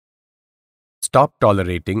stop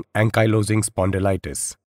tolerating ankylosing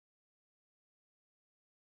spondylitis.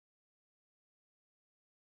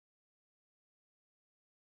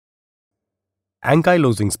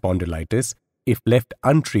 Ankylosing spondylitis, if left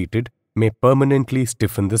untreated, may permanently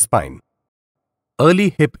stiffen the spine.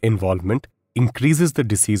 Early hip involvement increases the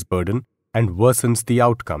disease burden and worsens the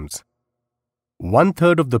outcomes.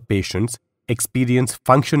 1/3 of the patients experience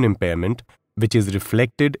function impairment, which is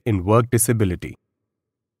reflected in work disability.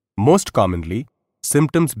 Most commonly,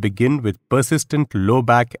 symptoms begin with persistent low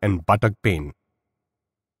back and buttock pain.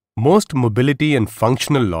 Most mobility and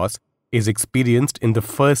functional loss is experienced in the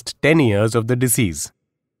first 10 years of the disease.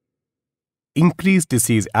 Increased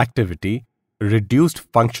disease activity, reduced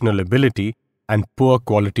functional ability, and poor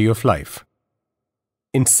quality of life.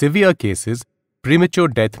 In severe cases, premature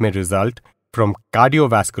death may result from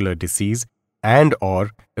cardiovascular disease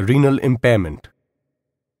and/or renal impairment.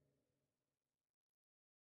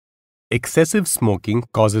 Excessive smoking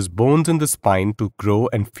causes bones in the spine to grow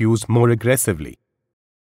and fuse more aggressively.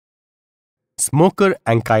 Smoker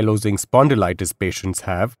ankylosing spondylitis patients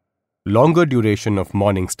have longer duration of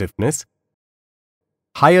morning stiffness,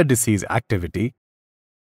 higher disease activity,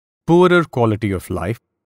 poorer quality of life,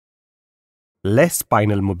 less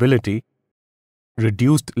spinal mobility,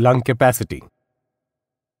 reduced lung capacity.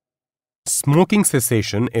 Smoking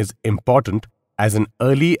cessation is important as an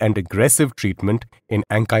early and aggressive treatment in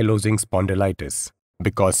ankylosing spondylitis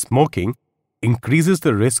because smoking increases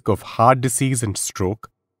the risk of heart disease and stroke,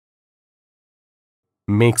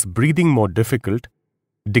 makes breathing more difficult,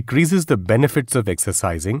 decreases the benefits of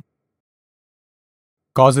exercising,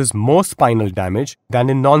 causes more spinal damage than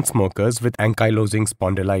in non-smokers with ankylosing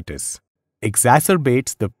spondylitis,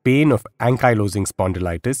 exacerbates the pain of ankylosing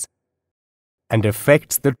spondylitis, and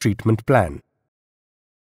affects the treatment plan.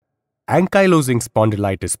 Ankylosing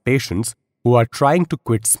spondylitis patients who are trying to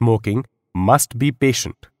quit smoking must be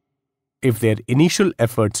patient. If their initial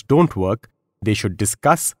efforts don't work, they should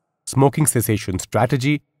discuss smoking cessation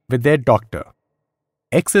strategy with their doctor.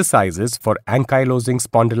 Exercises for ankylosing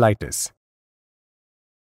spondylitis.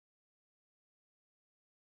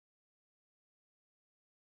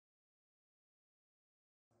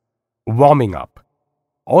 Warming up.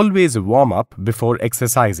 Always warm up before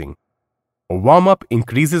exercising. A warm-up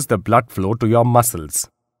increases the blood flow to your muscles.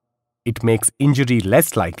 It makes injury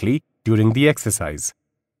less likely during the exercise.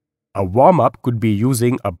 A warm-up could be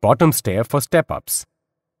using a bottom stair for step-ups.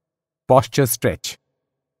 Posture stretch.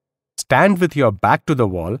 Stand with your back to the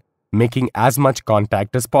wall, making as much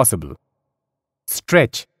contact as possible.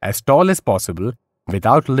 Stretch as tall as possible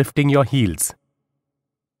without lifting your heels.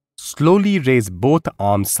 Slowly raise both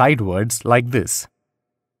arms sidewards like this.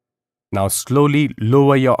 Now slowly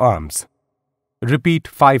lower your arms. Repeat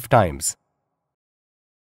 5 times.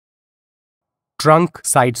 Trunk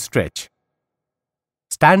side stretch.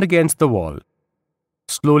 Stand against the wall.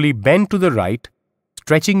 Slowly bend to the right,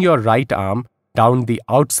 stretching your right arm down the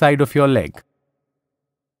outside of your leg.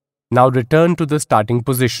 Now return to the starting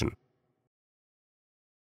position.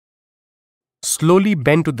 Slowly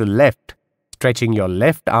bend to the left, stretching your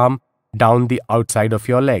left arm down the outside of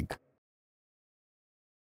your leg.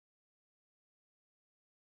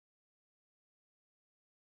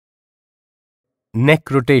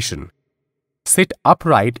 Neck rotation. Sit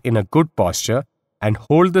upright in a good posture and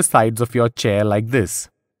hold the sides of your chair like this.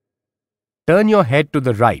 Turn your head to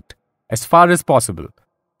the right as far as possible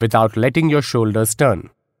without letting your shoulders turn.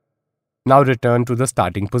 Now return to the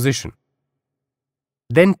starting position.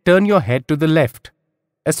 Then turn your head to the left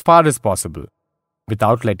as far as possible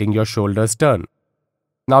without letting your shoulders turn.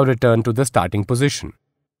 Now return to the starting position.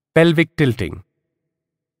 Pelvic tilting.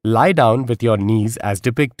 Lie down with your knees as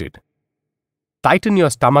depicted. Tighten your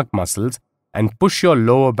stomach muscles and push your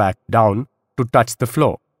lower back down to touch the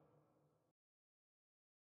floor.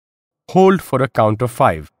 Hold for a count of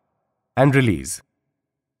 5 and release.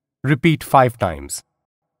 Repeat 5 times.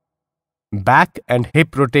 Back and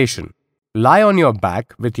hip rotation. Lie on your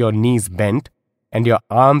back with your knees bent and your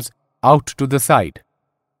arms out to the side.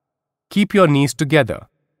 Keep your knees together.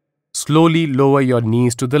 Slowly lower your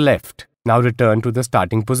knees to the left. Now return to the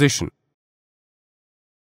starting position.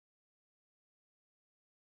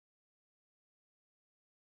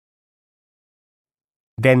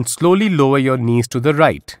 Then slowly lower your knees to the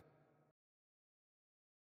right.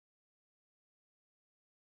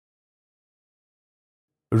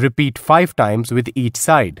 Repeat 5 times with each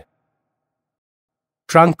side.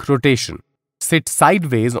 Trunk rotation. Sit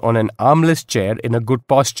sideways on an armless chair in a good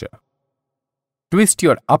posture. Twist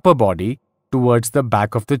your upper body towards the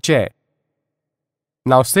back of the chair.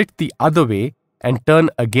 Now sit the other way and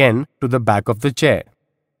turn again to the back of the chair.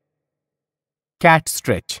 Cat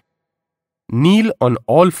stretch. Kneel on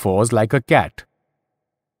all fours like a cat.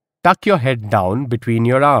 Tuck your head down between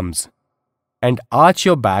your arms and arch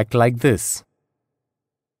your back like this.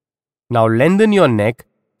 Now lengthen your neck,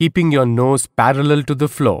 keeping your nose parallel to the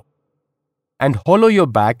floor, and hollow your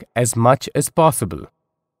back as much as possible.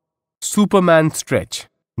 Superman stretch.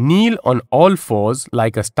 Kneel on all fours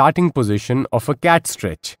like a starting position of a cat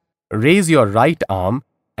stretch. Raise your right arm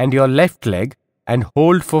and your left leg and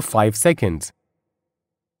hold for 5 seconds.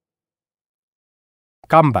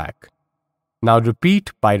 Come back. Now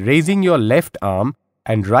repeat by raising your left arm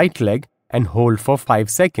and right leg and hold for 5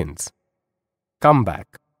 seconds. Come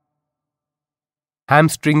back.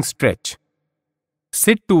 Hamstring stretch.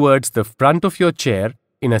 Sit towards the front of your chair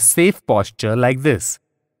in a safe posture like this.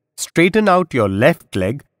 Straighten out your left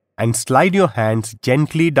leg and slide your hands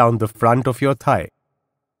gently down the front of your thigh.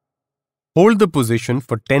 Hold the position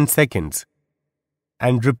for 10 seconds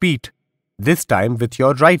and repeat, this time with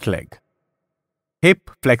your right leg.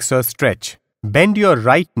 Hip flexor stretch. Bend your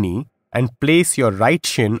right knee and place your right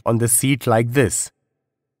shin on the seat like this.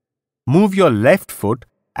 Move your left foot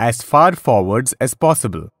as far forwards as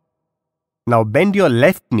possible. Now bend your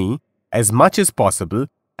left knee as much as possible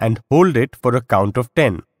and hold it for a count of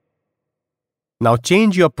 10. Now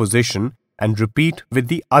change your position and repeat with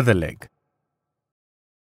the other leg.